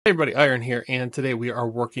Hey everybody, Iron here, and today we are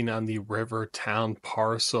working on the River Town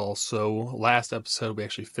parcel. So last episode we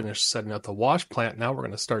actually finished setting up the wash plant. Now we're going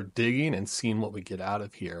to start digging and seeing what we get out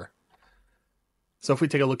of here. So if we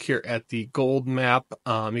take a look here at the gold map,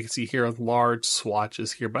 you can see here large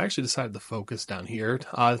swatches here, but I actually decided to focus down here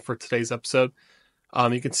for today's episode.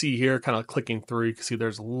 You can see here, kind of clicking through, you can see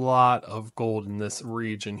there's a lot of gold in this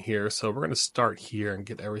region here. So we're going to start here and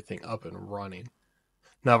get everything up and running.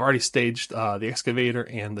 Now I've already staged the excavator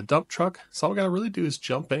and the dump truck, so all we gotta really do is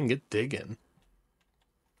jump in and get digging.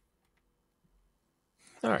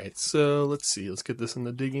 Alright, so let's see, let's get this in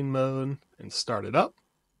the digging mode and start it up.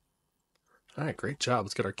 Alright, great job.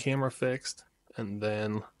 Let's get our camera fixed, and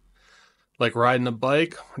then, like riding a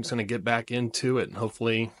bike, we're just gonna get back into it, and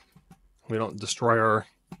hopefully we don't destroy our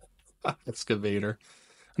excavator.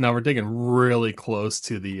 Now we're digging really close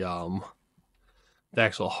to the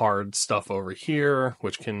actual hard stuff over here,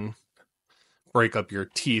 which can break up your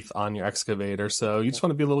teeth on your excavator. So you just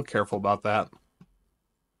want to be a little careful about that.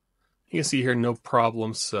 You can see here, no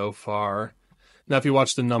problem so far. Now, if you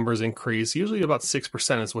watch the numbers increase, usually about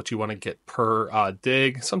 6% is what you want to get per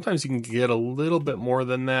dig. Sometimes you can get a little bit more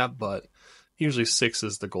than that, but usually 6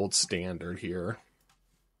 is the gold standard here.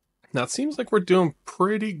 Now, it seems like we're doing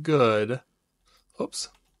pretty good. Oops.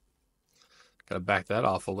 Gotta back that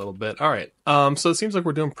off a little bit. All right. So it seems like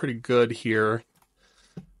we're doing pretty good here.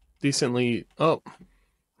 Decently. Oh,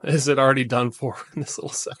 is it already done for in this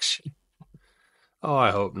little section? Oh,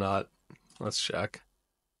 I hope not. Let's check.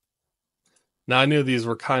 Now, I knew these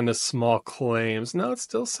were kind of small claims. No, it's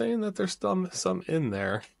still saying that there's still some in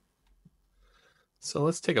there. So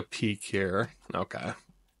let's take a peek here. Okay.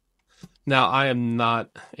 Now, I am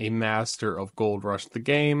not a master of Gold Rush the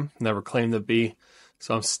game. Never claimed to be.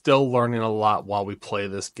 So I'm still learning a lot while we play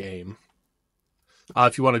this game.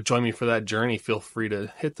 If you want to join me for that journey, feel free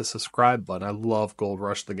to hit the subscribe button. I love Gold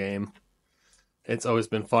Rush the game. It's always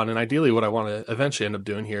been fun, and ideally what I want to eventually end up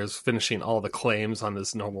doing here is finishing all the claims on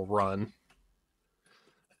this normal run.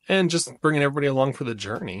 And just bringing everybody along for the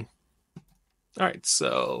journey. Alright,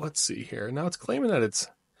 so let's see here. Now it's claiming that it's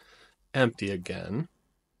empty again.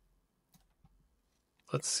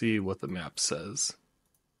 Let's see what the map says.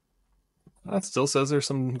 That still says there's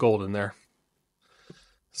some gold in there.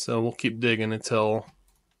 So we'll keep digging until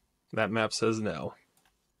that map says no.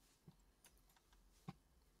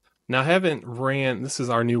 Now I haven't ran, this is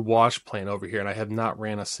our new wash plant over here, and I have not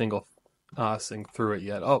ran a single thing through it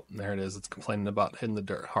yet. Oh, there it is. It's complaining about hitting the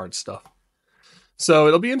dirt hard stuff. So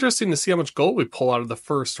it'll be interesting to see how much gold we pull out of the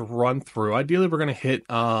first run through. Ideally, we're going to hit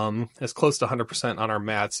as close to 100% on our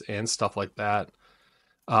mats and stuff like that.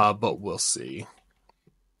 But we'll see.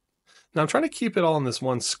 Now I'm trying to keep it all in this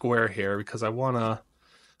one square here because I want to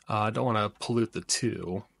don't want to pollute the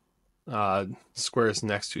two squares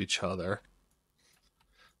next to each other.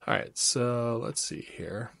 Alright, so let's see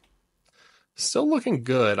here. Still looking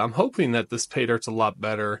good. I'm hoping that this pay dirt's a lot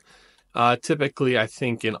better. Typically, I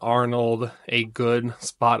think in Arnold, a good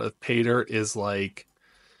spot of pay dirt is like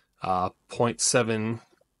 0.7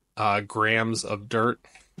 grams of dirt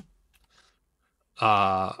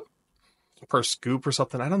per scoop or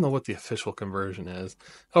something. I don't know what the official conversion is.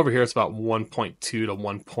 Over here, it's about 1.2 to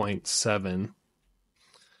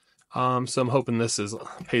 1.7. So I'm hoping this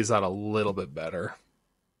pays out a little bit better,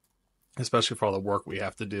 especially for all the work we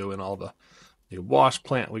have to do and all the new wash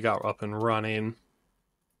plant we got up and running.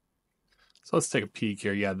 So let's take a peek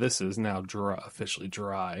here. Yeah, this is now dry, officially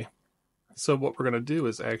dry. So what we're going to do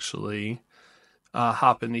is actually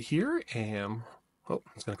hop into here, and oh,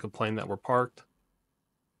 it's going to complain that we're parked.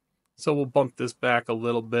 So we'll bump this back a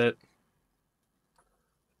little bit.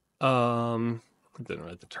 I didn't really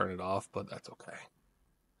have to turn it off, but that's okay.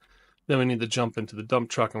 Then we need to jump into the dump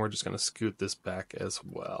truck, and we're just going to scoot this back as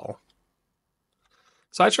well.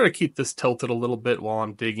 So I try to keep this tilted a little bit while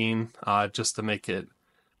I'm digging, just to make it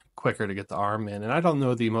quicker to get the arm in. And I don't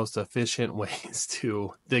know the most efficient ways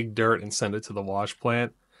to dig dirt and send it to the wash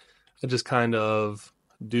plant. I just kind of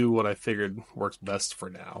do what I figured works best for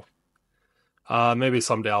now. Maybe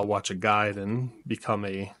someday I'll watch a guide and become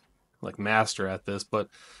a master at this, but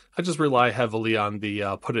I just rely heavily on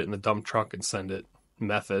the put it in the dump truck and send it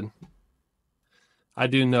method. I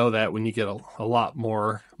do know that when you get a lot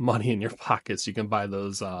more money in your pockets, you can buy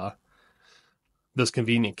those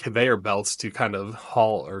convenient conveyor belts to kind of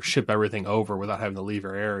haul or ship everything over without having to leave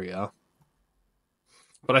your area.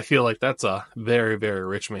 But I feel like that's a very, very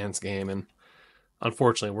rich man's game, and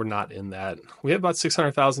unfortunately, we're not in that. We have about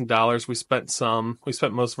 $600,000. We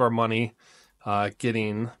spent most of our money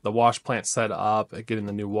getting the wash plant set up, getting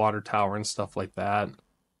the new water tower and stuff like that.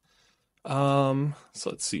 So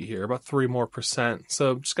let's see here, about 3% more.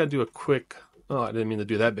 So just got to do a quick Oh, I didn't mean to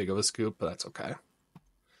do that big of a scoop, but that's okay.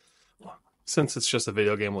 Since it's just a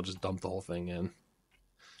video game, we'll just dump the whole thing in.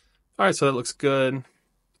 All right, so that looks good.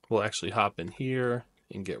 We'll actually hop in here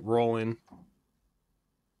and get rolling.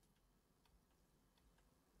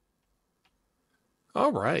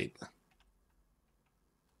 All right.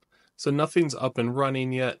 So nothing's up and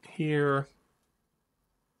running yet here.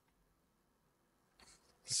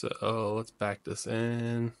 So let's back this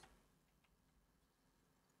in.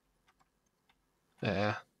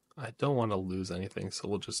 Yeah, I don't want to lose anything, so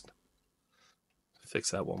we'll just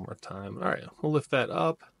fix that one more time. All right, we'll lift that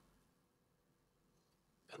up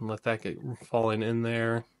and let that get falling in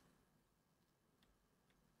there.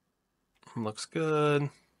 Looks good.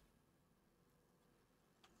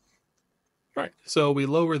 All right, so we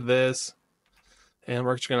lower this and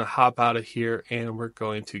we're just going to hop out of here and we're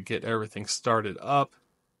going to get everything started up.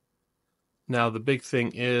 Now the big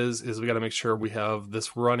thing is we got to make sure we have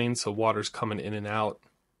this running so water's coming in and out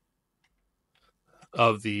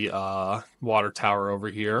of the water tower over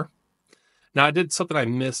here. Now I did something I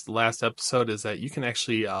missed last episode is that you can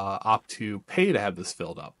actually opt to pay to have this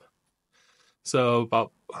filled up. So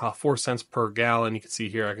about 4 cents per gallon. You can see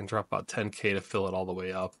here I can drop about 10K to fill it all the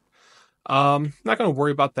way up. Not going to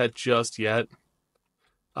worry about that just yet.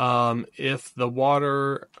 If the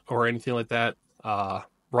water or anything like that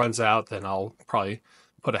runs out, then I'll probably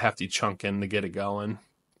put a hefty chunk in to get it going.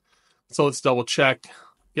 So let's double check.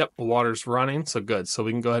 Yep, the water's running, so good. So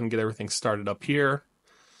we can go ahead and get everything started up here.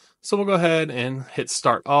 So we'll go ahead and hit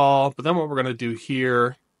start all, but then what we're going to do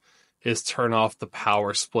here is turn off the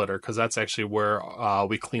power splitter because that's actually where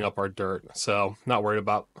we clean up our dirt. So not worried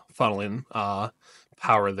about funneling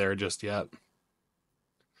power there just yet.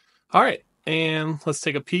 All right, and let's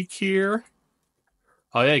take a peek here.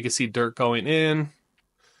 Oh yeah, you can see dirt going in.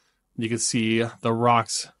 You can see the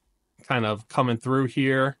rocks kind of coming through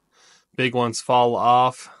here. Big ones fall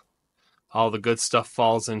off. All the good stuff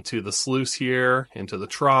falls into the sluice here, into the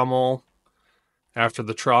trommel. After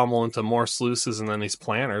the trommel, into more sluices, and then these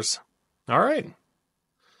planters. All right.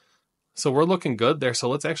 So we're looking good there. So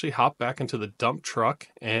let's actually hop back into the dump truck,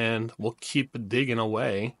 and we'll keep digging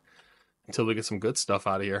away until we get some good stuff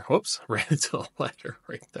out of here. Whoops, ran into the ladder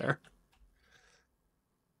right there.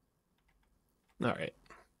 All right.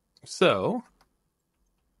 So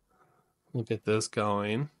we'll get this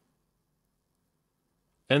going.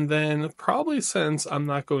 And then probably since I'm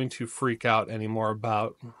not going to freak out anymore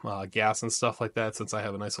about gas and stuff like that, since I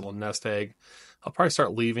have a nice little nest egg, I'll probably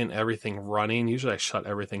start leaving everything running. Usually I shut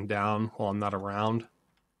everything down while I'm not around.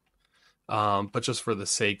 But just for the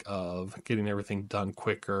sake of getting everything done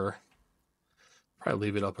quicker, probably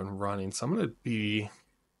leave it up and running. So I'm going to be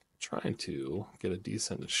trying to get a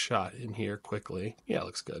decent shot in here quickly. Yeah,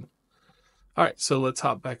 looks good. All right, so let's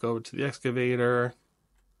hop back over to the excavator.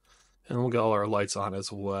 And we'll get all our lights on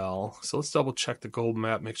as well. So let's double check the gold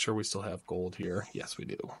map, make sure we still have gold here. Yes, we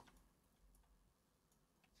do.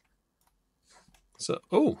 So,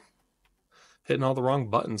 oh, hitting all the wrong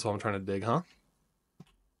buttons while I'm trying to dig, huh?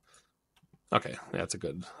 Okay, that's a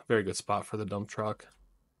good, very good spot for the dump truck.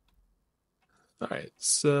 All right,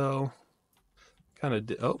 so kind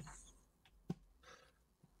of, oh.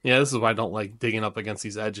 Yeah, this is why I don't like digging up against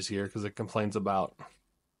these edges here, because it complains about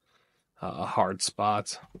hard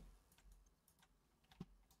spots.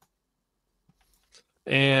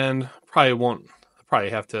 And probably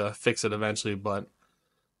have to fix it eventually, but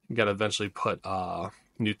you got to eventually put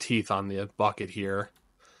new teeth on the bucket here.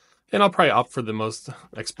 And I'll probably opt for the most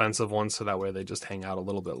expensive ones so that way they just hang out a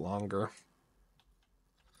little bit longer.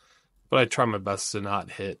 But I try my best to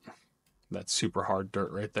not hit that super hard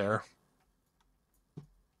dirt right there.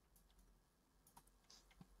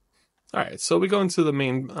 All right, so we go into the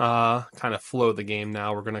main kind of flow of the game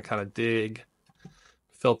now. We're going to kind of dig,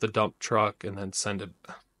 fill up the dump truck, and then send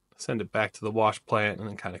it back to the wash plant, and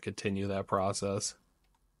then kind of continue that process.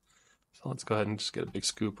 So let's go ahead and just get a big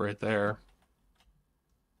scoop right there.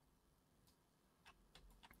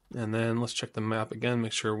 And then let's check the map again,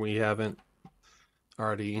 make sure we haven't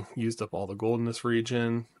already used up all the gold in this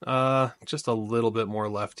region. Just a little bit more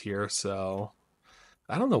left here, so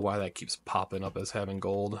I don't know why that keeps popping up as having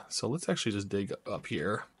gold. So let's actually just dig up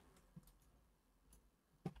here.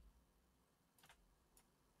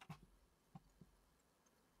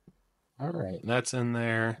 All right, that's in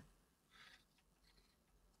there.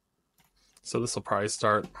 So this will probably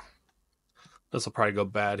go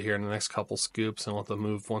bad here in the next couple scoops, and we'll have to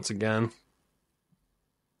move once again.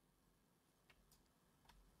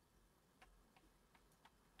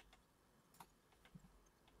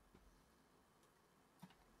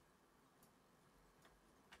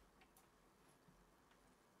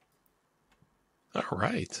 All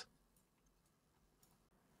right.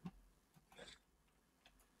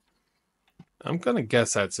 I'm gonna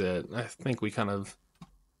guess that's it. I think we kind of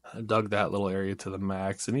dug that little area to the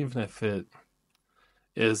max, and even if it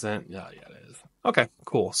isn't, yeah, it is. Okay,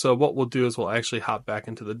 cool. So what we'll do is we'll actually hop back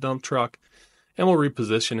into the dump truck and we'll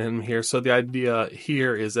reposition him here. So the idea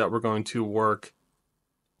here is that we're going to work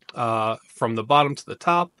from the bottom to the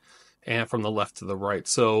top and from the left to the right.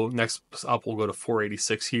 So next up, we'll go to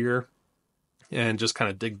 486 here and just kind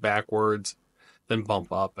of dig backwards, then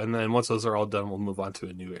bump up. And then once those are all done, we'll move on to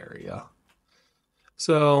a new area.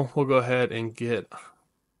 So we'll go ahead and get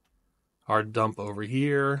our dump over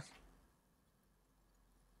here.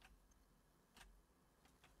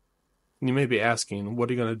 You may be asking, what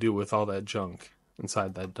are you going to do with all that junk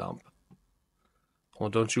inside that dump?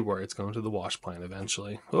 Well, don't you worry, it's going to the wash plant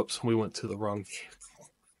eventually. Oops, we went to the wrong.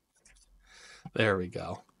 There we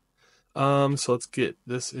go. So let's get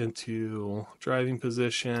this into driving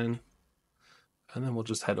position, and then we'll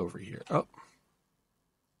just head over here. Oh,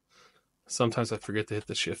 sometimes I forget to hit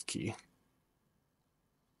the shift key.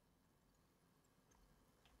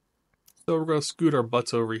 So we're going to scoot our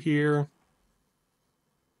butts over here.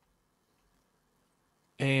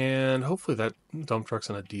 And hopefully that dump truck's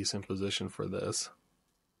in a decent position for this.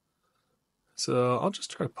 So I'll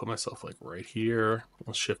just try to put myself like right here.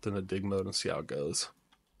 I'll shift into dig mode and see how it goes.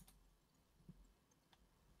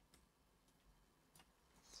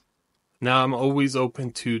 Now I'm always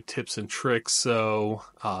open to tips and tricks. So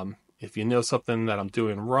if you know something that I'm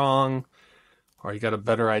doing wrong or you got a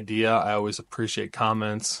better idea, I always appreciate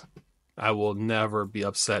comments. I will never be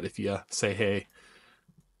upset if you say, hey,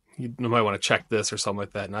 you might want to check this or something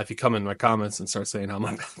like that. Now, if you come in my comments and start saying I'm a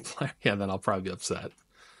bad player, yeah, then I'll probably be upset.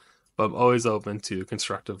 But I'm always open to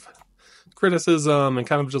constructive criticism and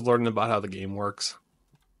kind of just learning about how the game works.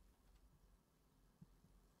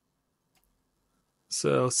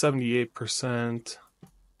 So 78%.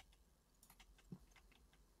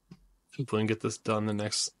 Hopefully we can get this done the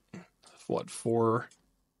next,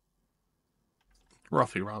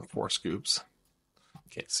 roughly around 4 scoops.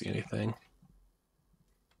 Can't see anything.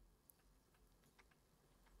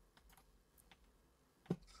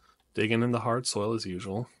 Digging in the hard soil as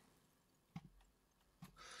usual.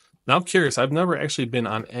 Now I'm curious. I've never actually been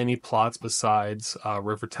on any plots besides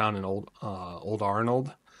Rivertown and Old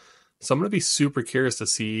Arnold, so I'm gonna be super curious to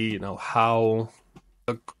see, how.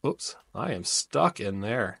 Oops, I am stuck in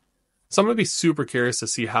there. So I'm gonna be super curious to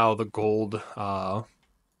see how the gold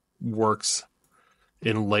works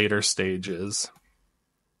in later stages,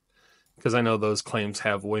 because I know those claims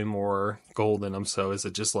have way more gold in them. So is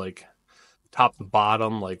it just like top to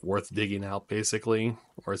bottom, like worth digging out basically,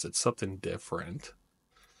 or is it something different?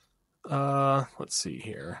 Let's see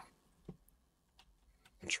here.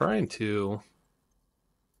 I'm trying to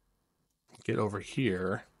get over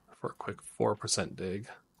here for a quick 4% dig.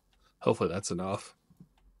 Hopefully that's enough.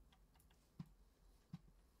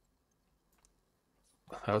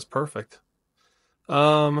 That was perfect.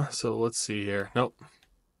 So let's see here. Nope.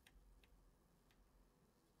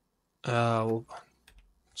 We'll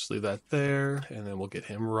just leave that there, and then we'll get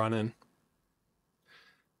him running.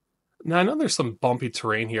 Now, I know there's some bumpy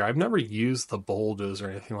terrain here. I've never used the bulldozer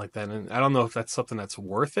or anything like that, and I don't know if that's something that's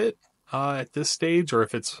worth it at this stage, or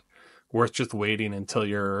if it's worth just waiting until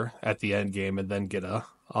you're at the end game and then get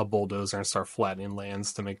a bulldozer and start flattening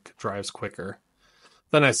lands to make drives quicker.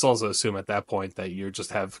 Then I also assume at that point that you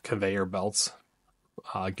just have conveyor belts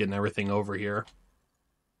getting everything over here.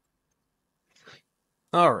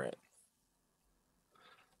 All right.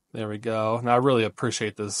 There we go. Now, I really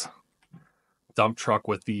appreciate this dump truck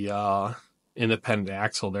with the independent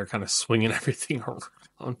axle. They're kind of swinging everything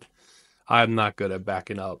around. I'm not good at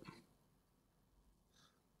backing up.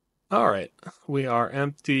 All right. We are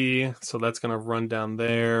empty, so that's going to run down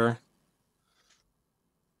there.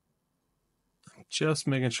 Just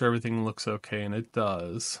making sure everything looks okay, and it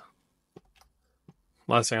does.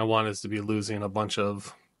 Last thing I want is to be losing a bunch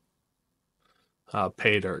of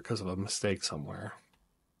pay dirt because of a mistake somewhere.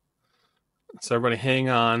 So everybody hang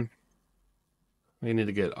on. We need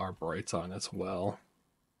to get our brights on as well,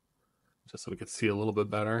 just so we can see a little bit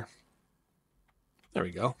better. There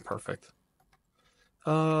we go. Perfect.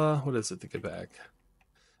 What is it to get back?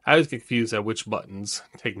 I always get confused at which buttons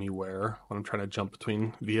take me where when I'm trying to jump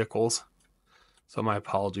between vehicles. So my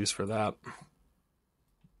apologies for that.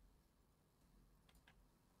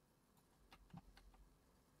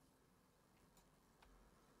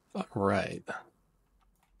 All right.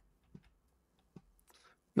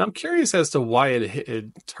 Now I'm curious as to why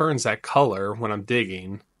it turns that color when I'm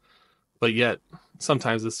digging, but yet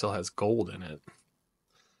sometimes it still has gold in it.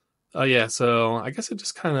 Oh yeah, so I guess it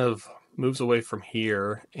just kind of moves away from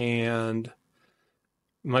here, and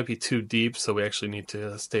might be too deep, so we actually need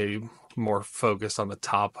to stay more focused on the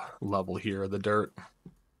top level here of the dirt.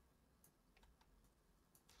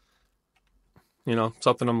 You know,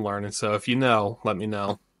 something I'm learning. So if you know, let me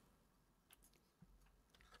know.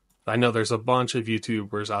 I know there's a bunch of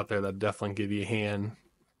YouTubers out there that definitely give you a hand.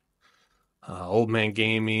 Old Man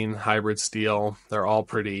Gaming, Hybrid Steel, they're all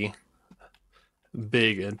pretty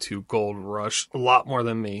big into Gold Rush, a lot more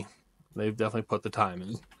than me. They've definitely put the time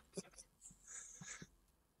in.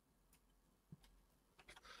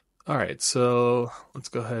 All right, so let's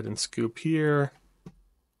go ahead and scoop here.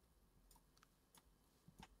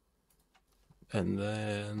 And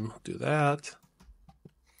then do that.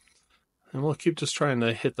 And we'll keep just trying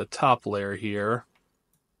to hit the top layer here.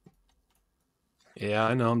 Yeah,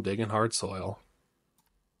 I know I'm digging hard soil.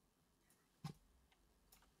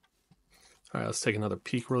 All right, let's take another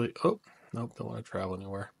peek really. Oh, nope, don't want to travel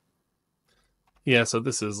anywhere. Yeah, so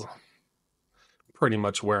this is pretty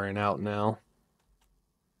much wearing out now.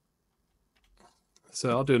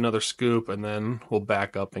 So I'll do another scoop and then we'll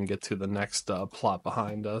back up and get to the next plot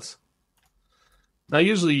behind us. Now,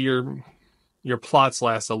 usually your plots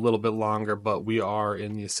last a little bit longer, but we are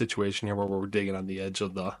in the situation here where we're digging on the edge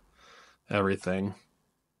of the everything.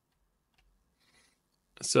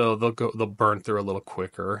 So they'll burn through a little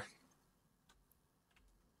quicker.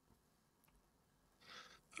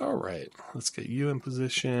 All right, let's get you in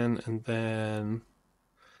position, and then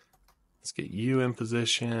let's get you in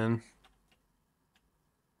position.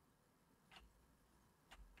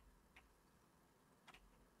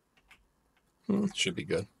 Should be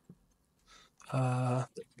good. There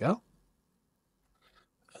we go.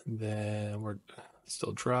 And then we're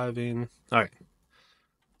still driving. All right.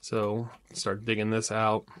 So start digging this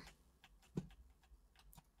out.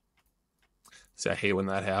 See, I hate when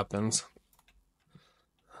that happens.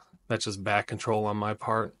 That's just back control on my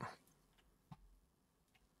part.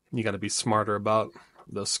 You got to be smarter about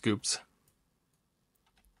those scoops.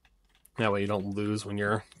 That way you don't lose when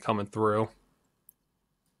you're coming through.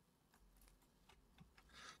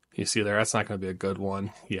 You see there, that's not going to be a good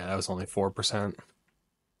one. Yeah, that was only 4%.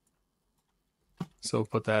 So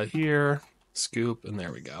put that here, scoop, and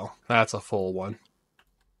there we go. That's a full one.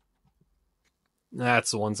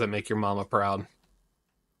 That's the ones that make your mama proud.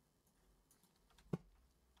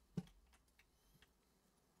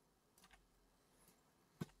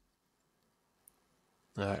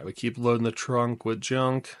 All right, we keep loading the trunk with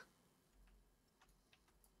junk.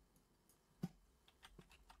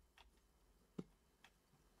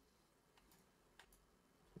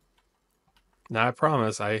 Now I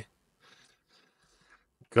promise I'm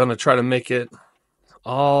gonna try to make it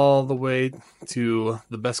all the way to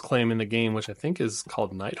the best claim in the game, which I think is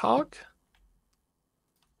called Nighthawk.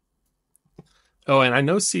 Oh, and I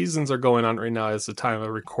know seasons are going on right now as the time of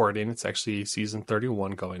recording. It's actually season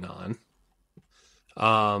 31 going on.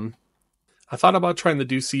 I thought about trying to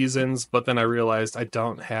do seasons, but then I realized I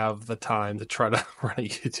don't have the time to try to run a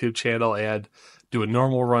YouTube channel and do a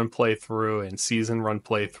normal run playthrough and season run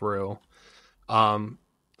playthrough.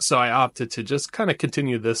 So I opted to just kind of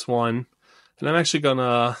continue this one. And I'm actually going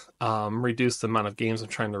to reduce the amount of games I'm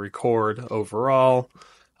trying to record overall.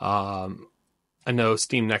 I know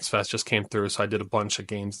Steam Next Fest just came through, so I did a bunch of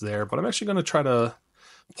games there. But I'm actually going to try to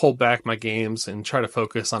pull back my games and try to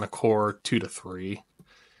focus on a core 2 to 3.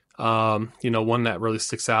 One that really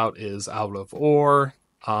sticks out is Out of Ore.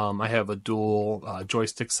 I have a dual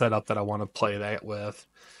joystick setup that I want to play that with.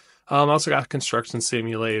 I also got Construction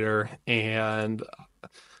Simulator, and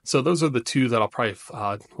so those are the two that I'll probably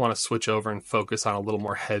want to switch over and focus on a little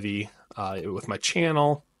more heavy with my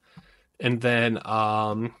channel. And then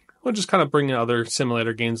we'll just kind of bring other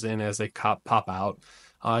simulator games in as they pop out.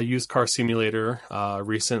 Used Car Simulator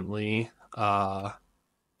recently was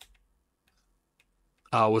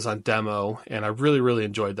on demo, and I really, really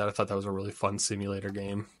enjoyed that. I thought that was a really fun simulator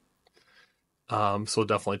game. So we'll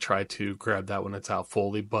definitely try to grab that when it's out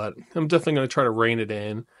fully, but I'm definitely going to try to rein it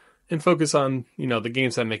in and focus on, the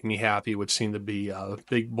games that make me happy, which seem to be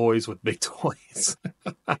big boys with big toys.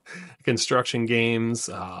 Construction games,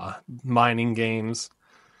 mining games.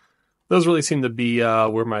 Those really seem to be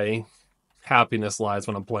where my happiness lies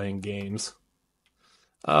when I'm playing games.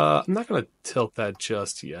 I'm not going to tilt that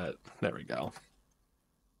just yet. There we go.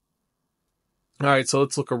 All right, so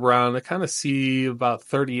let's look around. I kind of see about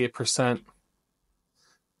 38%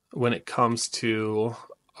 when it comes to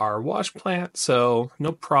our wash plant, so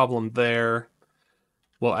no problem there.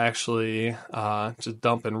 We'll actually just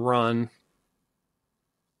dump and run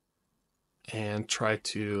and try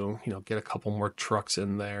to, get a couple more trucks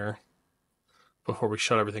in there before we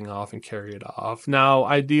shut everything off and carry it off. Now,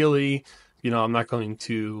 ideally, I'm not going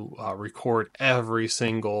to record every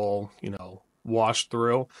single, wash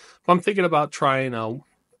through. But I'm thinking about trying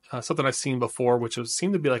something I've seen before, which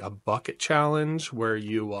seemed to be like a bucket challenge where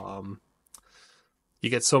you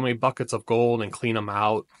get so many buckets of gold and clean them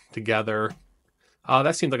out together.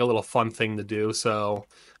 That seems like a little fun thing to do. So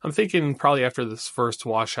I'm thinking probably after this first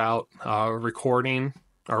washout recording,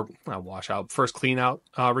 or not washout, first clean out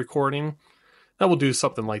recording, that we'll do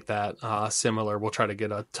something like that similar. We'll try to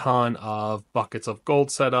get a ton of buckets of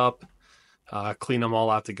gold set up, clean them all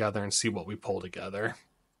out together, and see what we pull together.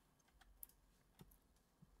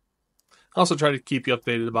 Also try to keep you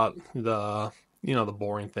updated about the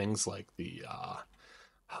boring things like the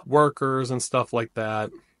workers and stuff like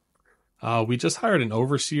that. We just hired an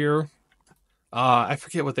overseer. I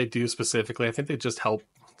forget what they do specifically. I think they just help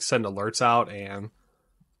send alerts out and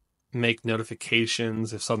make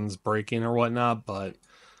notifications if something's breaking or whatnot. But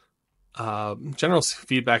general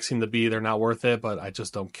feedback seemed to be they're not worth it, but I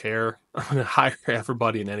just don't care. I'm going to hire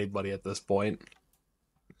everybody and anybody at this point.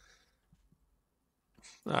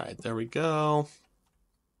 All right, there we go.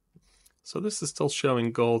 So this is still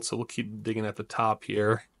showing gold, so we'll keep digging at the top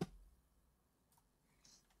here.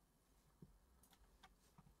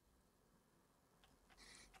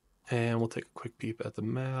 And we'll take a quick peep at the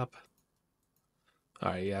map.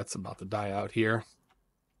 All right, yeah, it's about to die out here.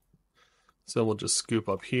 So we'll just scoop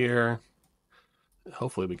up here.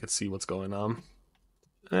 Hopefully we can see what's going on.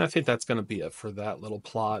 And I think that's going to be it for that little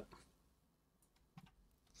plot.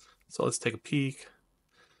 So let's take a peek.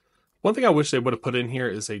 One thing I wish they would have put in here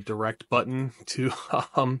is a direct button to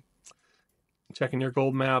checking your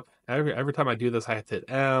gold map. Every time I do this, I have to hit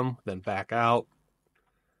M, then back out.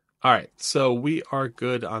 All right, so we are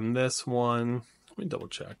good on this one. Let me double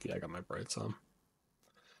check. Yeah, I got my brights on.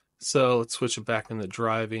 So let's switch it back into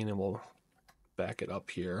driving and we'll back it up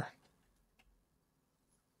here.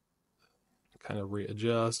 Kind of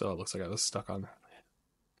readjust. Oh, it looks like I was stuck on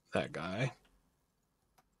that guy.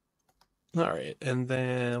 All right, and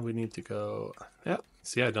then we need to go. Yeah,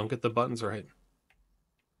 see, I don't get the buttons right.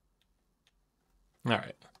 All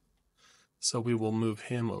right, so we will move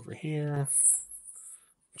him over here.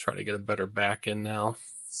 Try to get a better back in now.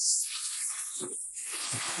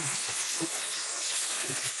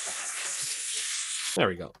 There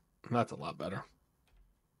we go. That's a lot better.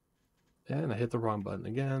 And I hit the wrong button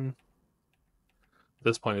again. At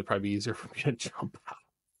this point, it'd probably be easier for me to jump out.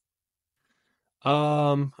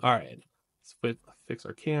 All right. Let's fix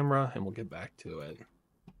our camera and we'll get back to it.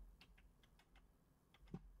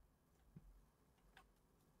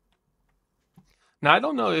 Now, I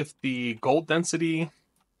don't know if the gold density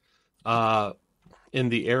in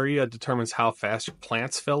the area determines how fast your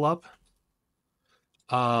plants fill up.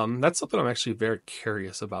 That's something I'm actually very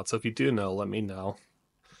curious about. So if you do know, let me know.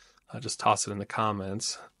 Just toss it in the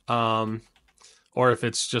comments. Or if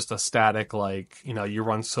it's just a static, like, you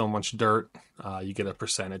run so much dirt, you get a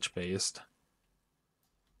percentage based.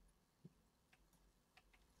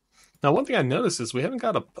 Now, one thing I noticed is we haven't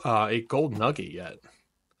got a gold nugget yet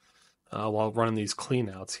while running these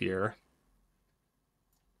cleanouts here.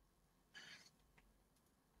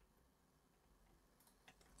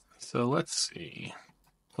 So let's see.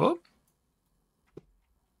 Whoop.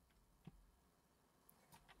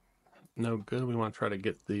 No good. We want to try to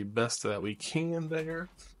get the best that we can there.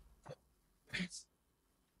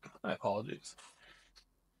 My apologies.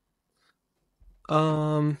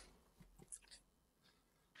 There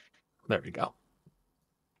we go.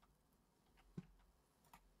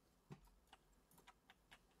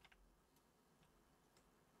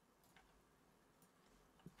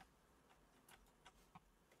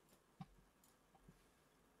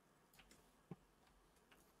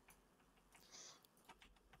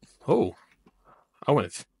 Oh, I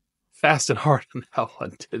went fast and hard on that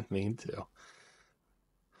one. Didn't mean to.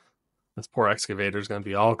 This poor excavator is going to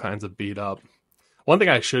be all kinds of beat up. One thing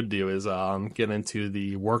I should do is get into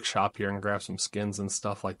the workshop here and grab some skins and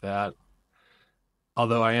stuff like that.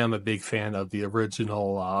 Although I am a big fan of the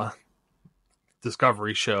original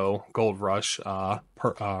Discovery show, Gold Rush,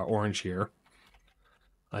 Orange here.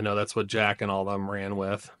 I know that's what Jack and all them ran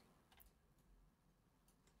with.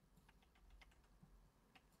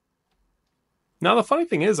 Now the funny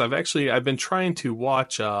thing is, I've been trying to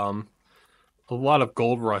watch a lot of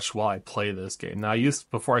Gold Rush while I play this game. Now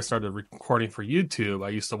before I started recording for YouTube, I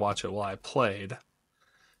used to watch it while I played.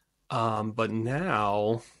 But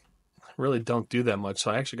now I really don't do that much, so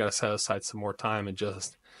I actually got to set aside some more time and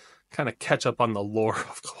just kind of catch up on the lore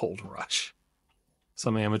of Gold Rush.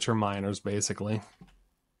 Some amateur miners, basically.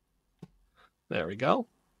 There we go.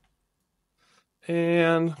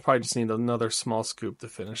 And probably just need another small scoop to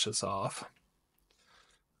finish this off.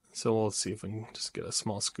 So we'll see if we can just get a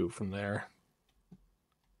small scoop from there.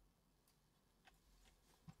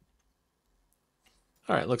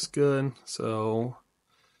 All right, looks good. So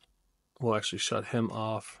we'll actually shut him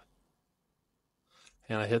off.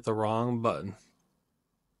 And I hit the wrong button.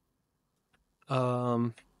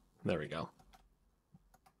 There we go.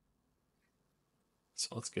 So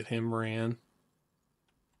let's get him ran.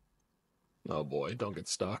 Oh boy, don't get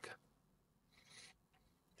stuck.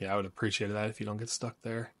 Yeah, I would appreciate that if you don't get stuck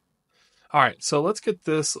there. All right, so let's get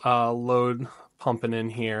this load pumping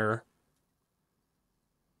in here.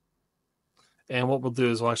 And what we'll do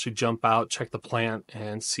is we'll actually jump out, check the plant,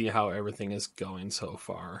 and see how everything is going so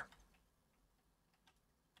far.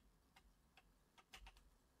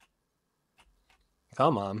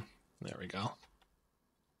 Come on. There we go.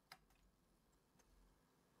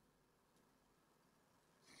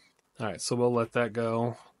 All right, so we'll let that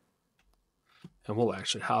go. And we'll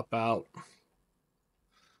actually hop out.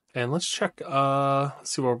 And let's check, let's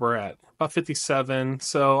see where we're at. About 57.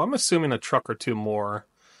 So I'm assuming a truck or two more,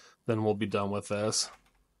 then we'll be done with this.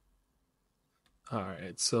 All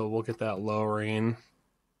right, so we'll get that lowering.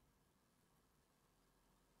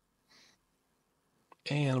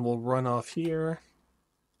 And we'll run off here.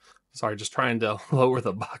 Sorry, just trying to lower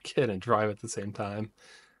the bucket and drive at the same time,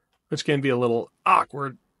 which can be a little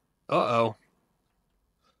awkward. Uh-oh.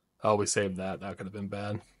 Oh, we saved that. That could have been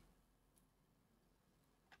bad.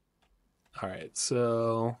 All right,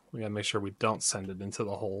 so we gotta make sure we don't send it into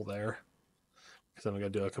the hole there, because then we gotta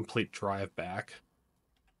do a complete drive back.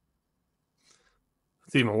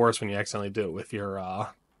 It's even worse when you accidentally do it with your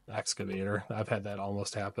excavator. I've had that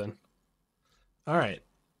almost happen. All right.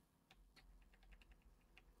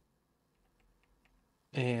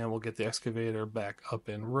 And we'll get the excavator back up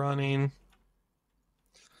and running.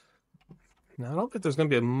 Now, I don't think there's going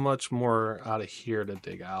to be much more out of here to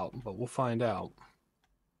dig out, but we'll find out.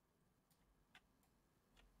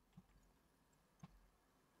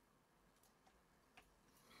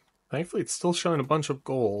 Thankfully, it's still showing a bunch of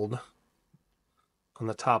gold on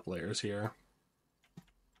the top layers here.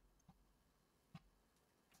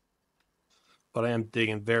 But I am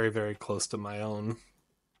digging very, very close to my own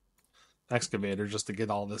excavator just to get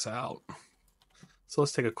all this out. So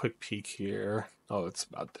let's take a quick peek here. Oh, it's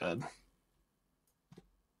about dead.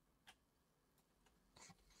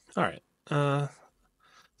 All right.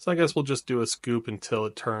 So I guess we'll just do a scoop until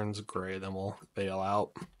it turns gray, then we'll bail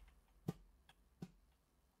out.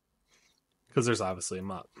 Because there's obviously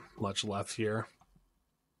not much left here.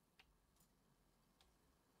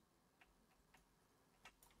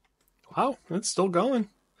 Wow, it's still going.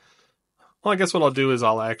 Well, I guess what I'll do is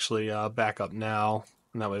I'll actually back up now,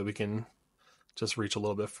 and that way we can just reach a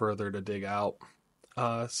little bit further to dig out.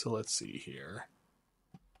 So let's see here.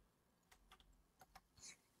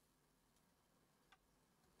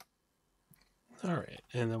 All right,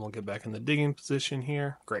 and then we'll get back in the digging position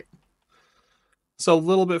here. Great. So a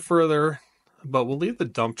little bit further, but we'll leave the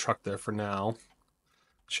dump truck there for now.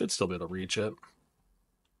 Should still be able to reach it.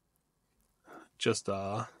 Just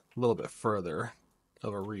a little bit further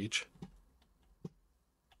of a reach.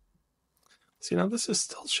 See, now this is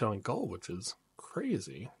still showing gold, which is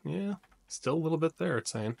crazy. Yeah, still a little bit there,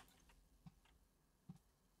 it's saying.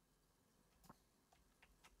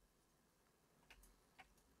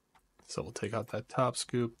 So we'll take out that top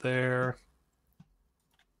scoop there.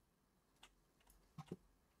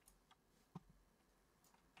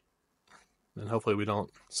 And hopefully we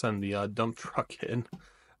don't send the dump truck in.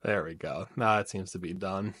 There we go. Now it seems to be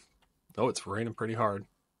done. Oh, it's raining pretty hard.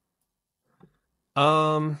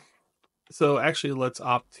 So actually let's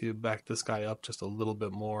opt to back this guy up just a little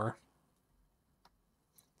bit more.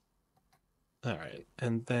 All right,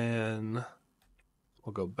 and then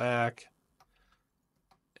we'll go back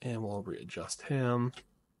and we'll readjust him.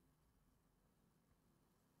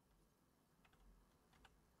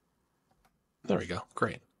 There we go.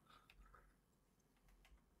 Great.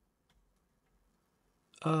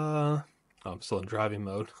 Oh, I'm still in driving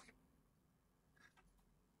mode.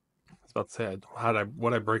 I was about to say,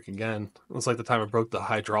 what'd I break again? It was like the time I broke the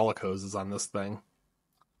hydraulic hoses on this thing.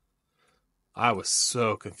 I was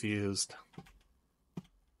so confused.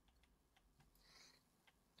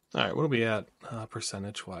 All right, what are we at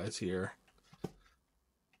percentage-wise here?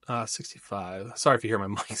 65. Sorry if you hear my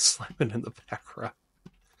mic slamming in the background.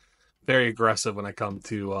 Very aggressive when I come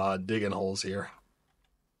to digging holes here.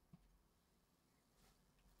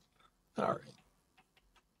 All right.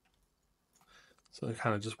 So I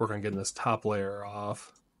kind of just work on getting this top layer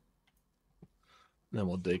off. And then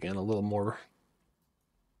we'll dig in a little more.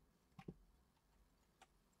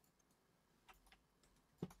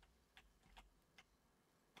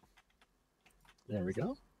 There we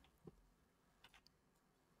go.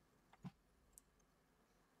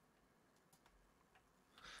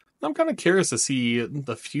 I'm kind of curious to see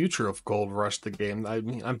the future of Gold Rush, the game. I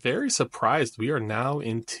mean, I'm very surprised we are now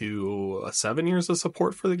into 7 years of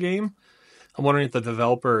support for the game. I'm wondering if the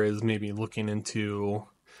developer is maybe looking into,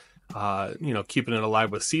 keeping it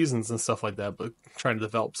alive with seasons and stuff like that, but trying to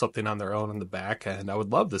develop something on their own in the back end. I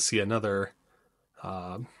would love to see another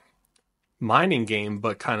uh, mining game,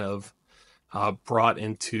 but kind of brought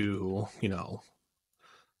into,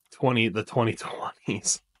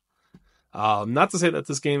 2020s. Not to say that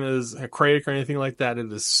this game is a crack or anything like that.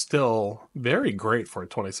 It is still very great for a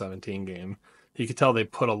 2017 game. You can tell they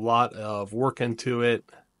put a lot of work into it,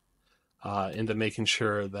 into making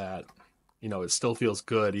sure that it still feels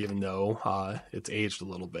good, even though it's aged a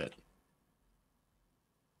little bit.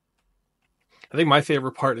 I think my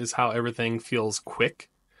favorite part is how everything feels quick,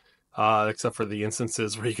 except for the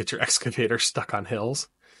instances where you get your excavator stuck on hills.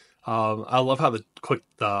 I love how the quick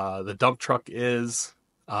the dump truck is.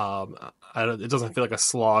 It doesn't feel like a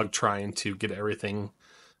slog trying to get everything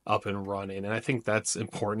up and running, and I think that's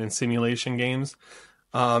important in simulation games.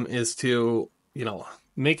 Is to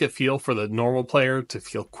make it feel for the normal player to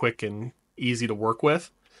feel quick and easy to work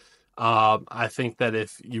with. I think that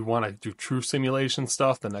if you want to do true simulation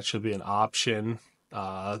stuff, then that should be an option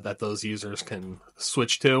that those users can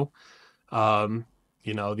switch to. Um,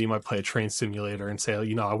 you might play a train simulator and say,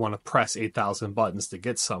 I want to press 8,000 buttons to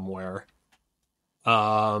get somewhere.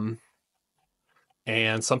 Um,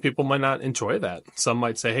 and some people might not enjoy that. Some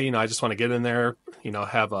might say, hey, I just want to get in there,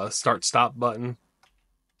 have a start stop button.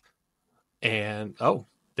 And, oh,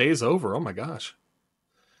 day's over. Oh my gosh.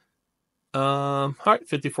 All right,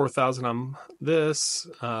 54,000 on this.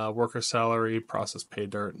 Worker salary, process pay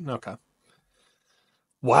dirt. Okay.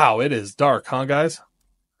 Wow, it is dark, huh, guys?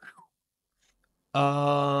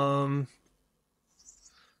 Um,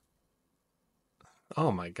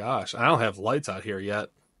 oh my gosh, I don't have lights out here yet.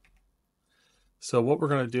 So what we're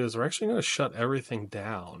gonna do is we're actually gonna shut everything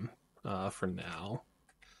down for now,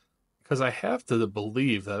 because I have to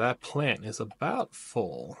believe that that plant is about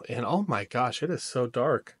full. And oh my gosh, it is so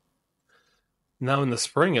dark. Now in the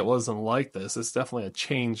spring it wasn't like this. It's definitely a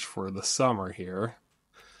change for the summer here.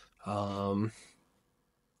 Um,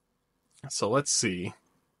 so let's see.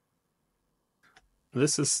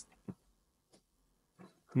 This is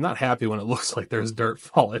I'm not happy when it looks like there's dirt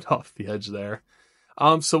falling off the edge there.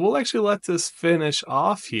 So we'll actually let this finish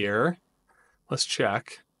off here. Let's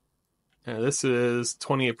check. This is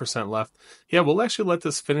 28% left. Yeah, we'll actually let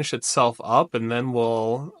this finish itself up, and then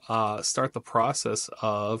we'll start the process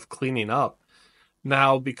of cleaning up.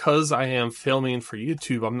 Now, because I am filming for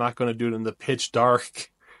YouTube, I'm not going to do it in the pitch dark.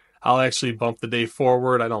 I'll actually bump the day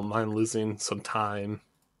forward. I don't mind losing some time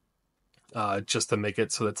just to make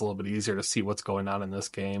it so that it's a little bit easier to see what's going on in this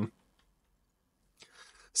game.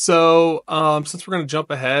 So, since we're going to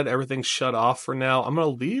jump ahead, everything's shut off for now. I'm going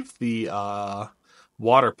to leave the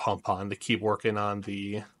water pump on to keep working on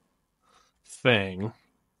the thing.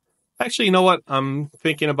 Actually, you know what? I'm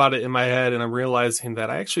thinking about it in my head and I'm realizing that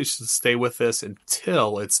I actually should stay with this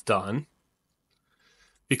until it's done.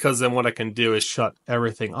 Because then what I can do is shut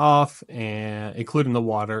everything off, and including the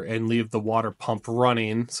water, and leave the water pump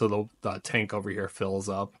running so the tank over here fills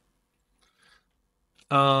up.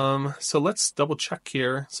 So let's double check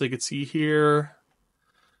here. So you can see here,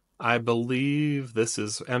 I believe this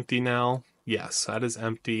is empty now. Yes, that is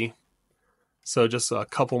empty. So just a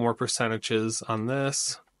couple more percentages on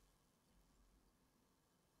this.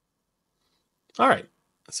 All right,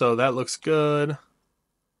 so that looks good.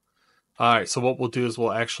 All right, so what we'll do is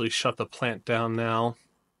we'll actually shut the plant down now.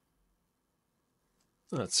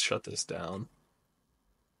 Let's shut this down.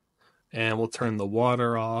 And we'll turn the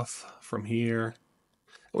water off from here.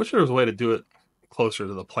 I wish there was a way to do it closer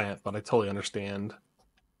to the plant, but I totally understand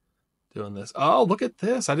doing this. Oh, look at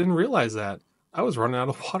this. I didn't realize that. I was running out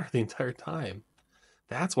of water the entire time.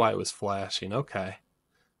 That's why it was flashing. Okay.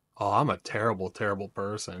 Oh, I'm a terrible, terrible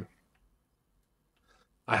person.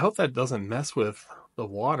 I hope that doesn't mess with the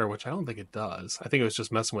water, which I don't think it does. I think it was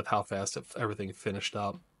just messing with how fast everything finished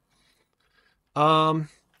up.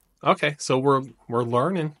 Okay, so we're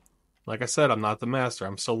learning. Like I said, I'm not the master.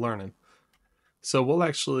 I'm still learning. So we'll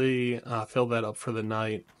actually fill that up for the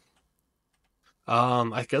night.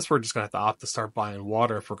 I guess we're just gonna have to opt to start buying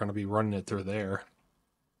water if we're gonna be running it through there.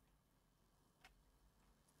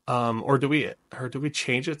 Or do we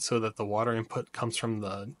change it so that the water input comes from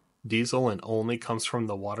the diesel and only comes from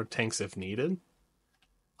the water tanks if needed?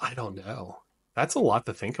 I don't know. That's a lot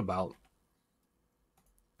to think about.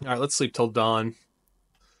 All right, let's sleep till dawn,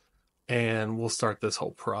 and we'll start this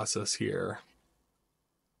whole process here.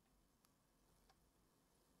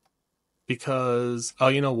 Because, oh,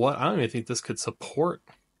 you know what? I don't even think this could support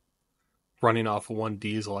running off one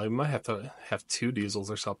diesel. I might have to have two diesels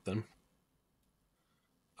or something.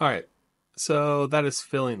 All right, so that is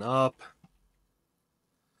filling up.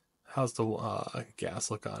 How's the gas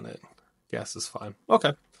look on it? Gas is fine.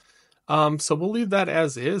 Okay. So we'll leave that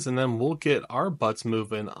as is, and then we'll get our butts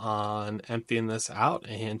moving on emptying this out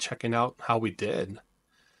and checking out how we did.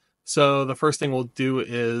 So the first thing we'll do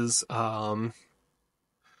is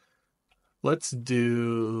let's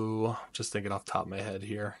do, just thinking off the top of my head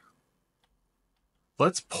here.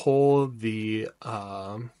 Let's pull the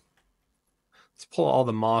let's pull all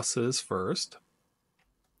the mosses first.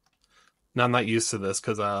 Now I'm not used to this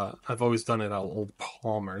because I've always done it on old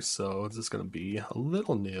Palmers, so this is going to be a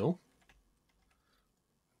little new.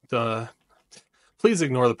 Please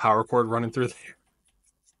ignore the power cord running through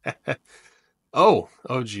there. Oh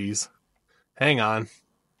geez. Hang on.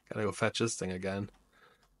 Gotta go fetch this thing again.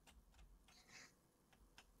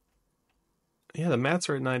 Yeah, the mats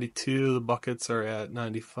are at 92, the buckets are at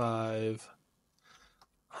 95.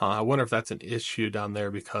 I wonder if that's an issue down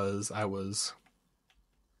there because I was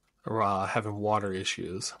having water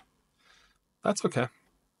issues. That's okay.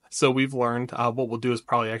 So we've learned what we'll do is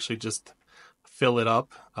probably actually just fill it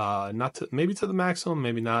up, not to maybe to the maximum,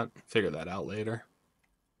 maybe not. Figure that out later.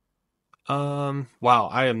 Wow,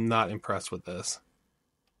 I am not impressed with this.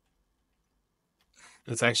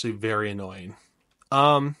 It's actually very annoying.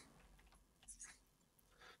 Do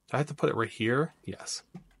I have to put it right here? Yes.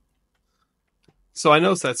 So I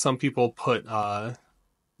noticed that some people put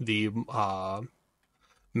the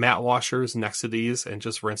mat washers next to these and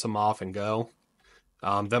just rinse them off and go.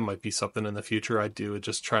 That might be something in the future I do.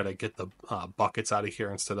 Just try to get the buckets out of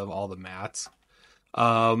here instead of all the mats.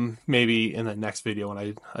 Maybe in the next video when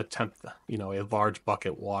I attempt, a large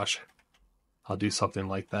bucket wash, I'll do something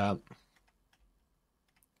like that.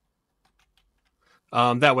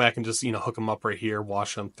 That way I can just, hook them up right here,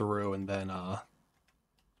 wash them through, and then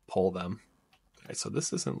pull them. Okay, so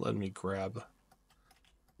this isn't letting me grab.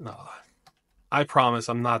 I promise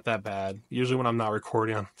I'm not that bad. Usually when I'm not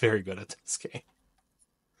recording, I'm very good at this game.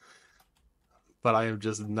 But I am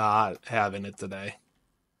just not having it today.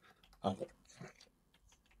 Okay.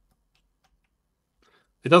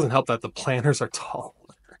 It doesn't help that the planters are taller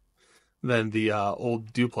than the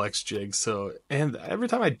old duplex jigs. So, and every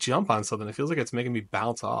time I jump on something, it feels like it's making me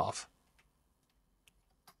bounce off.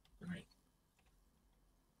 All right.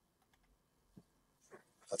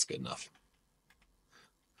 That's good enough.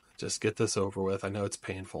 Just get this over with. I know it's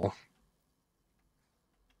painful.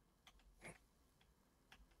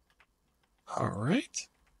 All right.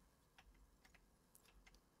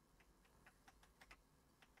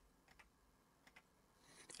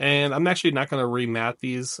 And I'm actually not going to remat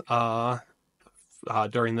these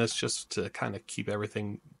during this, just to kind of keep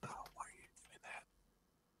everything. Oh, why are you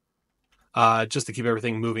doing that? Just to keep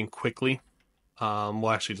everything moving quickly. We'll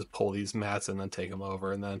actually just pull these mats and then take them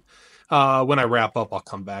over, and then when I wrap up, I'll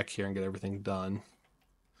come back here and get everything done.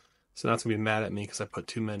 So now it's gonna be mad at me because I put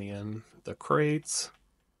too many in the crates.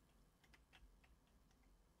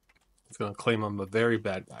 It's gonna claim I'm a very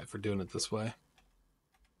bad guy for doing it this way.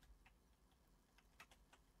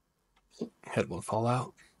 Head won't fall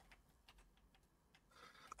out.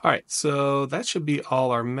 All right, so that should be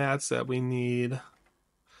all our mats that we need.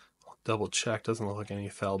 I'll double check. Doesn't look like any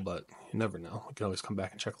fell, but you never know. We can always come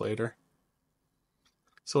back and check later.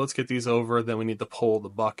 So let's get these over. Then we need to pull the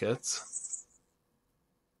buckets.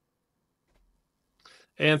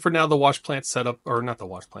 And for now, the wash plant set up, or not the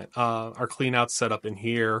wash plant, our clean out set up in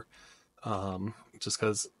here, just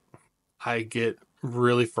because I get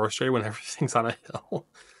really frustrated when everything's on a hill.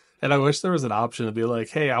 And I wish there was an option to be like,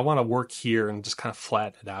 hey, I want to work here and just kind of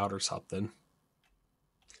flatten it out or something.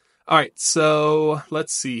 All right, so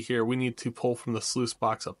let's see here. We need to pull from the sluice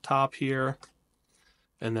box up top here.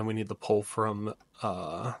 And then we need to pull from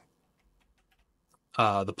the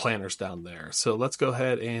planters down there. So let's go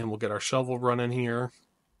ahead and we'll get our shovel running here.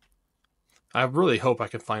 I really hope I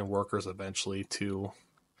can find workers eventually to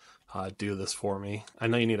do this for me. I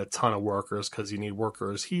know you need a ton of workers because you need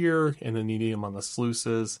workers here, and then you need them on the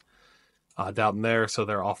sluices down there, so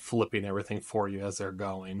they're all flipping everything for you as they're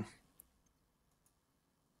going.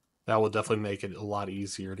 That will definitely make it a lot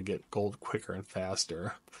easier to get gold quicker and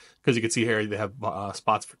faster. Because you can see here they have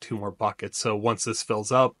spots for 2 more buckets. So once this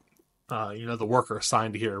fills up, the worker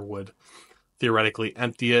assigned here would theoretically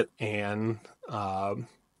empty it and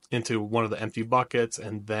into one of the empty buckets,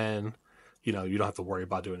 and then you don't have to worry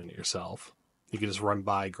about doing it yourself. You can just run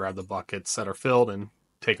by, grab the buckets that are filled, and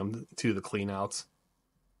take them to the cleanouts.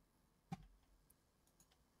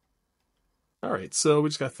 All right, so we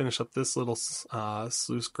just got to finish up this little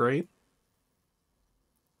sluice grate.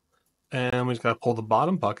 And we just got to pull the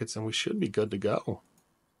bottom buckets and we should be good to go.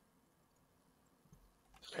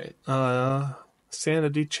 All right.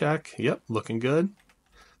 Sanity check. Yep, looking good.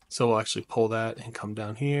 So we'll actually pull that and come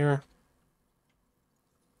down here.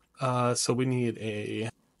 So we need a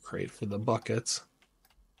crate for the buckets.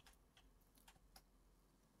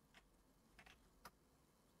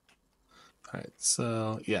 All right,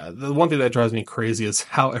 so yeah, the one thing that drives me crazy is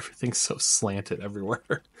how everything's so slanted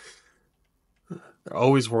everywhere. They're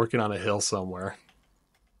always working on a hill somewhere.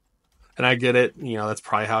 And I get it, that's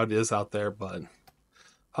probably how it is out there, but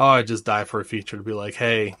oh, I'd just die for a feature to be like,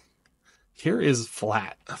 hey, here is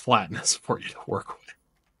flatness for you to work with.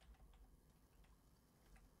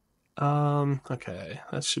 Okay,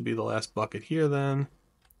 that should be the last bucket here then.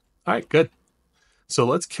 All right, good. So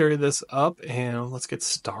let's carry this up and let's get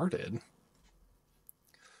started.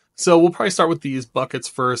 So we'll probably start with these buckets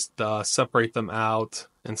first, separate them out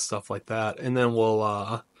and stuff like that, and then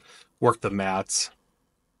we'll work the mats.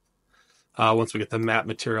 Once we get the mat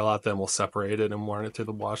material out, then we'll separate it and run it through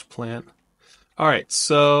the wash plant. All right,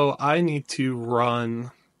 so I need to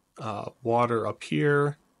run water up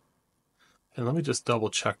here. And let me just double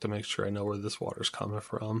check to make sure I know where this water's coming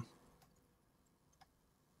from.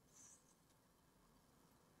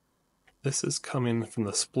 This is coming from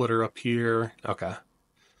the splitter up here. Okay.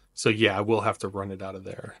 So yeah, I will have to run it out of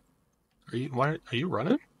there. Are you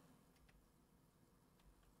running?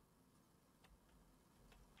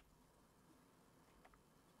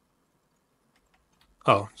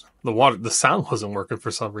 Oh, the sound wasn't working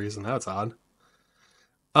for some reason. That's odd.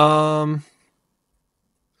 Um,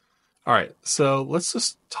 all right, so let's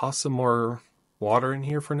just toss some more water in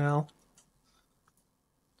here for now.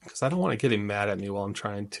 Because I don't want to get him mad at me while I'm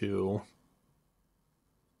trying to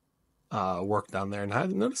work down there. And I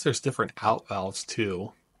noticed there's different out valves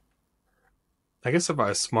too. I guess if I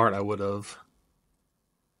was smart, I would have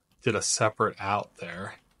did a separate out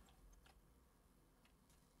there.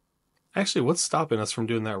 Actually, what's stopping us from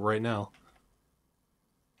doing that right now?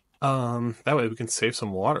 That way we can save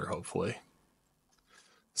some water, hopefully.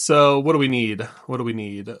 So what do we need? What do we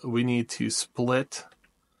need? We need to split.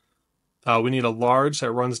 We need a large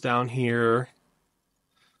that runs down here.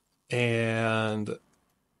 And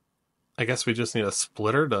I guess we just need a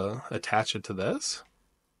splitter to attach it to this.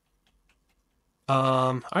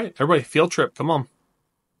 All right, everybody, field trip. Come on.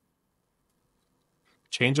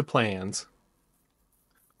 Change of plans.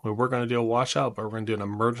 We're going to do a washout, but we're going to do an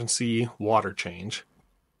emergency water change.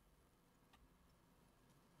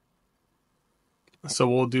 So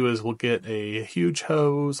what we'll do is we'll get a huge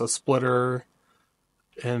hose, a splitter,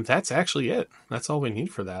 and that's actually it. That's all we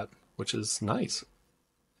need for that, which is nice.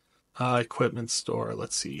 Equipment store.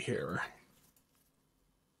 Let's see here.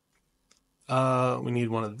 We need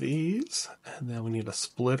one of these, and then we need a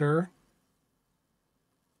splitter.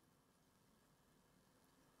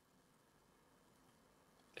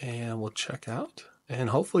 And we'll check out. And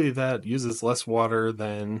hopefully that uses less water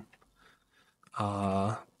than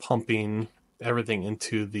pumping everything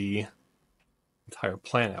into the entire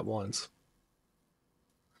plant at once.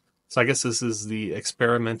 So I guess this is the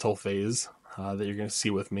experimental phase that you're going to see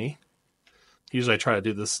with me. Usually I try to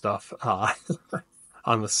do this stuff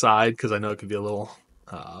on the side because I know it can be a little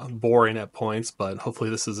boring at points, but hopefully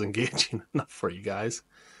this is engaging enough for you guys.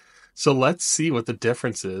 So let's see what the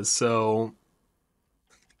difference is. So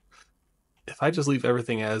if I just leave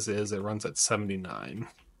everything as is, it runs at 79.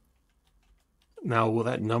 Now, will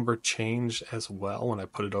that number change as well when I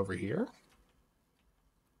put it over here?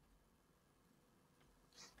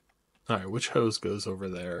 All right, which hose goes over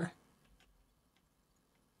there?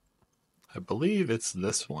 I believe it's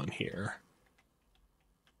this one here.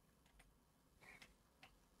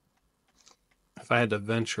 If I had to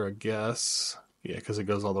venture a guess, yeah, because it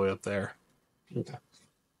goes all the way up there. Okay.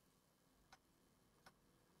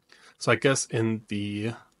 So I guess in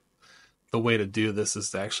the way to do this is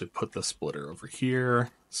to actually put the splitter over here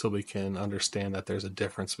so we can understand that there's a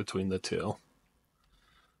difference between the two.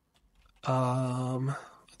 Let's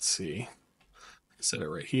see. Set it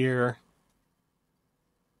right here.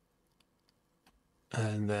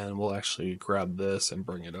 And then we'll actually grab this and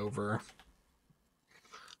bring it over.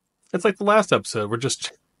 It's like the last episode. We're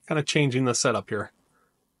just kind of changing the setup here.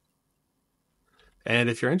 And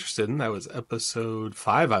if you're interested, that was episode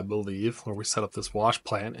 5, I believe, where we set up this wash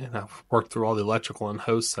plant, and I've worked through all the electrical and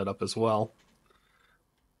hose setup as well.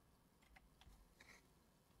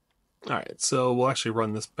 All right, so we'll actually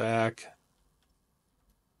run this back.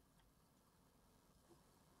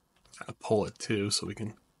 Kind of pull it too so we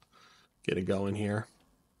can get it going here.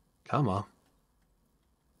 Come on.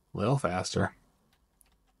 A little faster.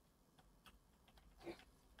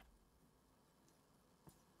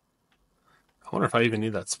 I wonder if I even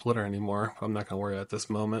need that splitter anymore. I'm not going to worry at this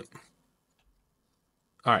moment.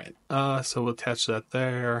 All right, so we'll attach that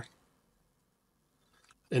there.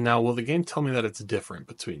 And now, will the game tell me that it's different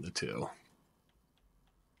between the two?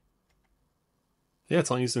 Yeah, it's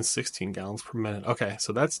only using 16 gallons per minute. Okay,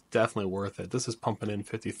 so that's definitely worth it. This is pumping in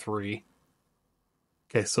 53.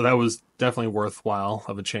 Okay, so that was definitely worthwhile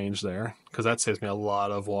of a change there, because that saves me a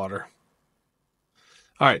lot of water.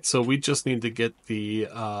 All right, so we just need to get the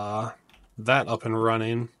that up and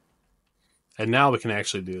running. And now we can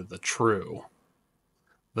actually do the true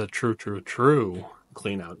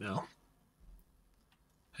clean out now.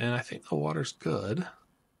 And I think the water's good.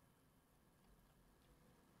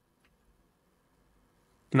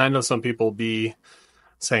 And I know some people will be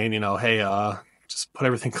saying, hey, just put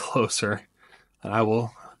everything closer. And I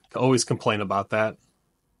will always complain about that.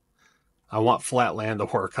 I want flat land to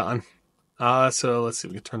work on. So let's see,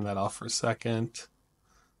 we can turn that off for a second.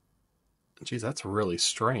 Geez, that's really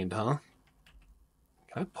strained, huh?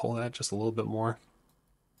 Can I pull that just a little bit more?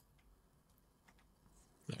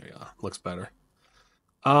 There you go. Looks better.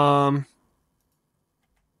 So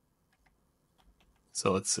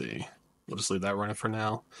let's see. We'll just leave that running for now.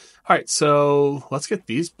 All right, so let's get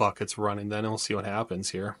these buckets running then, and we'll see what happens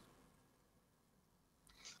here.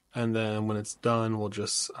 And then when it's done, we'll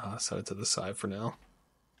just set it to the side for now.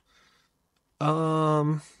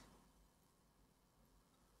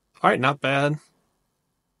 All right, not bad.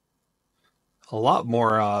 A lot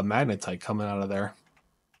more magnetite coming out of there,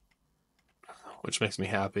 which makes me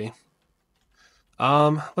happy.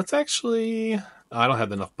 Let's actually... I don't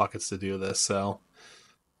have enough buckets to do this, so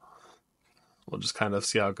we'll just kind of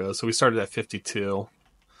see how it goes. So we started at 52.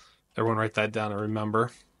 Everyone write that down and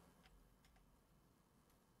remember.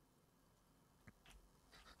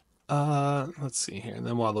 Let's see here. And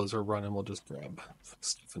then while those are running, we'll just grab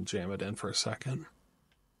stuff and jam it in for a second.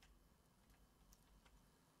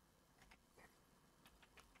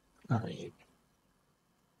 All right.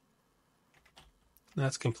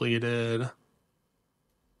 That's completed.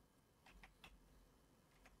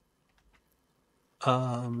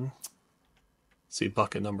 See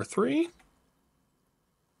bucket number 3.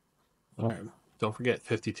 All right. Don't forget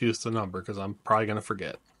 52 is the number because I'm probably going to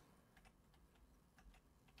forget.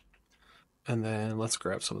 And then let's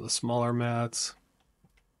grab some of the smaller mats.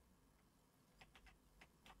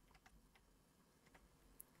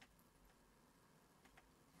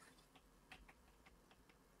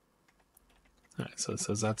 All right, so it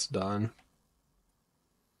says that's done.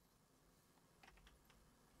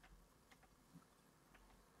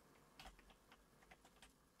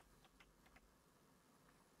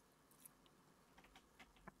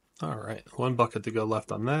 All right, 1 bucket to go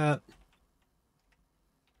left on that.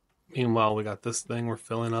 Meanwhile, we got this thing we're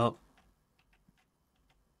filling up.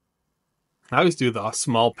 I always do the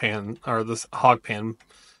small pan, or this hog pan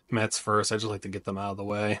mats first. I just like to get them out of the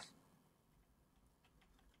way.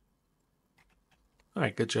 All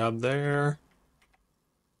right, good job there.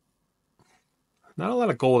 Not a lot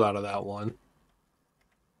of gold out of that one.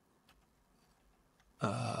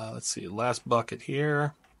 Let's see, last bucket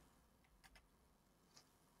here.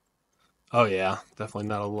 Oh yeah, definitely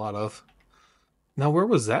not a lot of... Now, where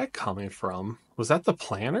was that coming from? Was that the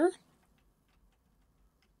planner?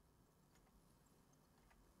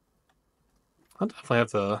 I'll definitely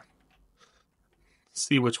have to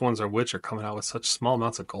see which ones are which are coming out with such small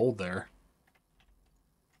amounts of gold there.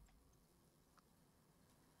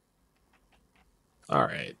 All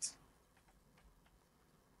right.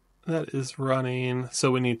 That is running.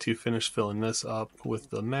 So we need to finish filling this up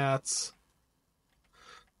with the mats.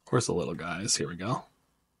 Where's the little guys? Here we go.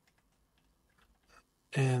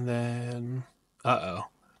 And then... Uh-oh.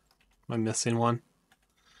 Am I missing one?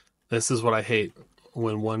 This is what I hate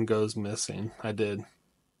when one goes missing. I did.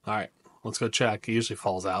 All right. Let's go check. He usually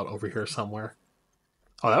falls out over here somewhere.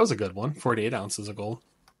 Oh, that was a good one. 48 ounces of gold.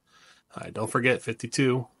 All right, don't forget,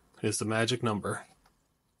 52 is the magic number.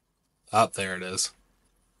 Up there it is.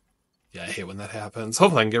 Yeah, I hate when that happens.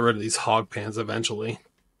 Hopefully I can get rid of these hog pans eventually.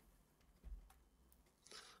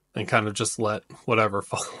 And kind of just let whatever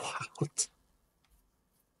fall out.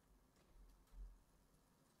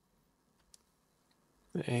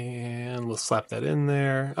 And we'll slap that in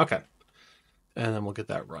there. Okay. And then we'll get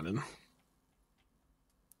that running.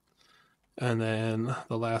 And then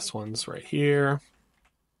the last one's right here.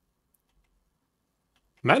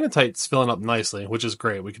 Magnetite's filling up nicely, which is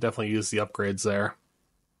great. We could definitely use the upgrades there.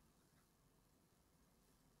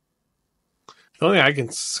 The only thing I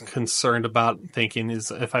get concerned about thinking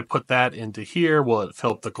is if I put that into here, will it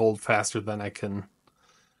fill up the gold faster than I can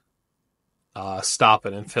stop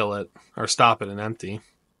it and fill it, or stop it and empty.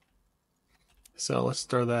 So let's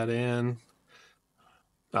throw that in.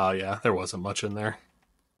 Oh yeah, there wasn't much in there.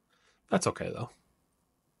 That's okay though.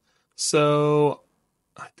 So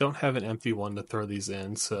I don't have an empty one to throw these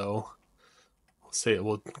in, so we'll say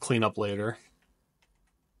we'll clean up later.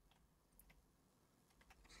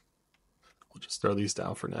 We'll just throw these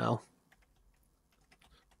down for now.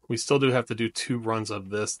 We still do have to do 2 runs of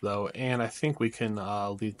this though, and I think we can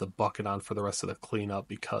leave the bucket on for the rest of the cleanup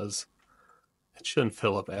because it shouldn't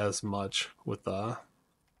fill up as much with the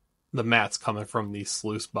mats coming from these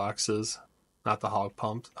sluice boxes, not the hog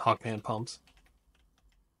pan pumps.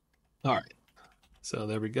 All right, so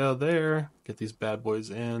there we go. There, get these bad boys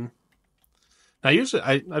in. Now, usually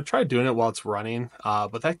I've tried doing it while it's running,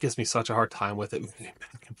 but that gives me such a hard time with it moving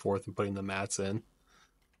back and forth and putting the mats in.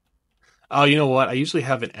 Oh, you know what? I usually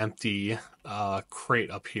have an empty crate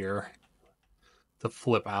up here to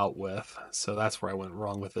flip out with, so that's where I went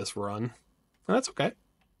wrong with this run. And that's okay.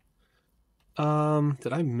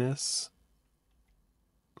 Did I miss?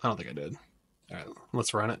 I don't think I did. All right,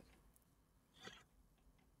 let's run it.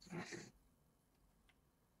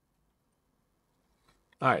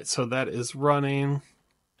 All right, so that is running.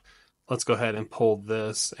 Let's go ahead and pull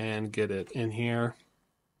this and get it in here.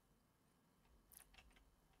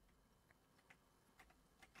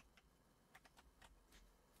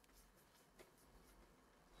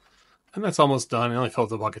 And that's almost done. I only filled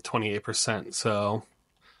the bucket 28%, so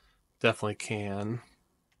definitely can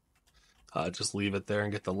just leave it there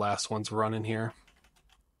and get the last ones running here.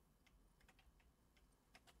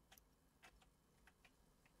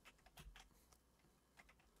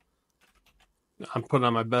 I'm putting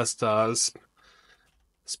on my best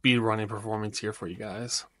speed running performance here for you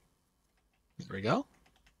guys. There we go.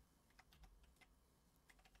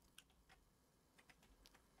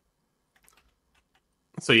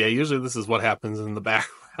 So yeah, usually this is what happens in the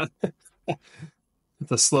background.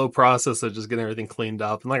 It's a slow process of just getting everything cleaned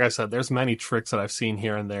up. And like I said, there's many tricks that I've seen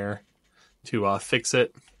here and there to fix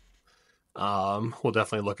it. We'll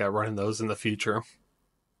definitely look at running those in the future.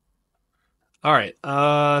 All right,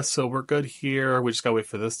 so we're good here. We just gotta wait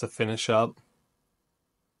for this to finish up.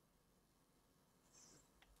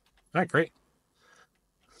 All right, great.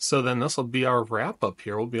 So then this will be our wrap up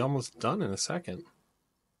here. We'll be almost done in a second.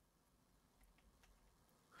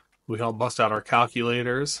 We can all bust out our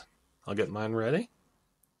calculators. I'll get mine ready.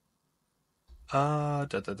 Here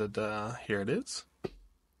it is.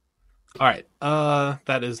 All right,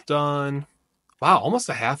 that is done. Wow, almost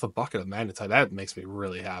a half a bucket of magnetite. That makes me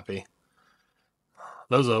really happy.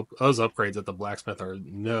 Those upgrades at the blacksmith are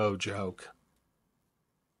no joke.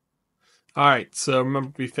 All right, so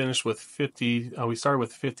remember we finished with 50. We started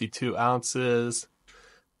with 52 ounces,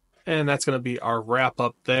 and that's going to be our wrap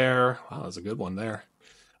up there. Wow, that was a good one there.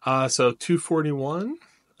 So 241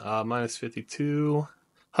 minus 52,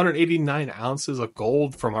 189 ounces of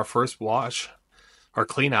gold from our first wash, our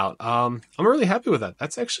clean out. I'm really happy with that.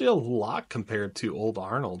 That's actually a lot compared to old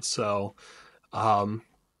Arnold. So, man,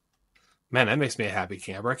 that makes me a happy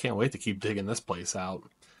camper. I can't wait to keep digging this place out.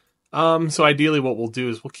 So ideally what we'll do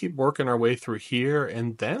is we'll keep working our way through here,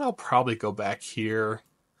 and then I'll probably go back here.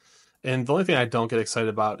 And the only thing I don't get excited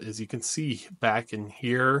about is you can see back in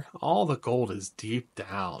here, all the gold is deep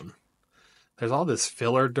down. There's all this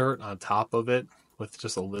filler dirt on top of it with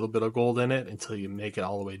just a little bit of gold in it until you make it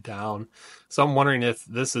all the way down. So I'm wondering if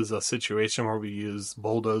this is a situation where we use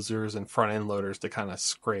bulldozers and front end loaders to kind of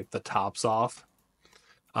scrape the tops off.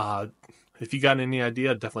 If you got any idea,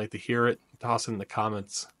 I'd definitely like to hear it. Toss it in the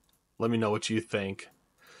comments. Let me know what you think.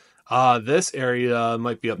 This area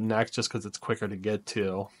might be up next just because it's quicker to get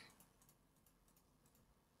to.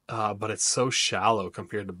 But it's so shallow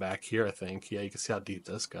compared to back here, I think. Yeah, you can see how deep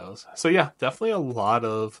this goes. So yeah, definitely a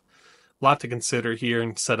lot to consider here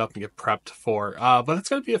and set up and get prepped for. But that's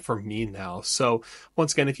going to be it for me now. So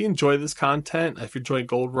once again, if you enjoy this content, if you enjoy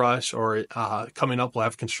Gold Rush or coming up, we'll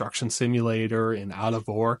have Construction Simulator and Out of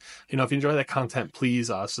Ore. If you enjoy that content,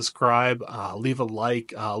 please subscribe, leave a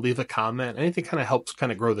like, leave a comment. Anything kind of helps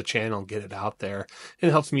kind of grow the channel and get it out there. And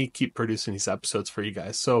it helps me keep producing these episodes for you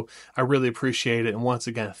guys. So I really appreciate it. And once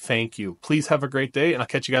again, thank you. Please have a great day, and I'll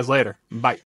catch you guys later. Bye.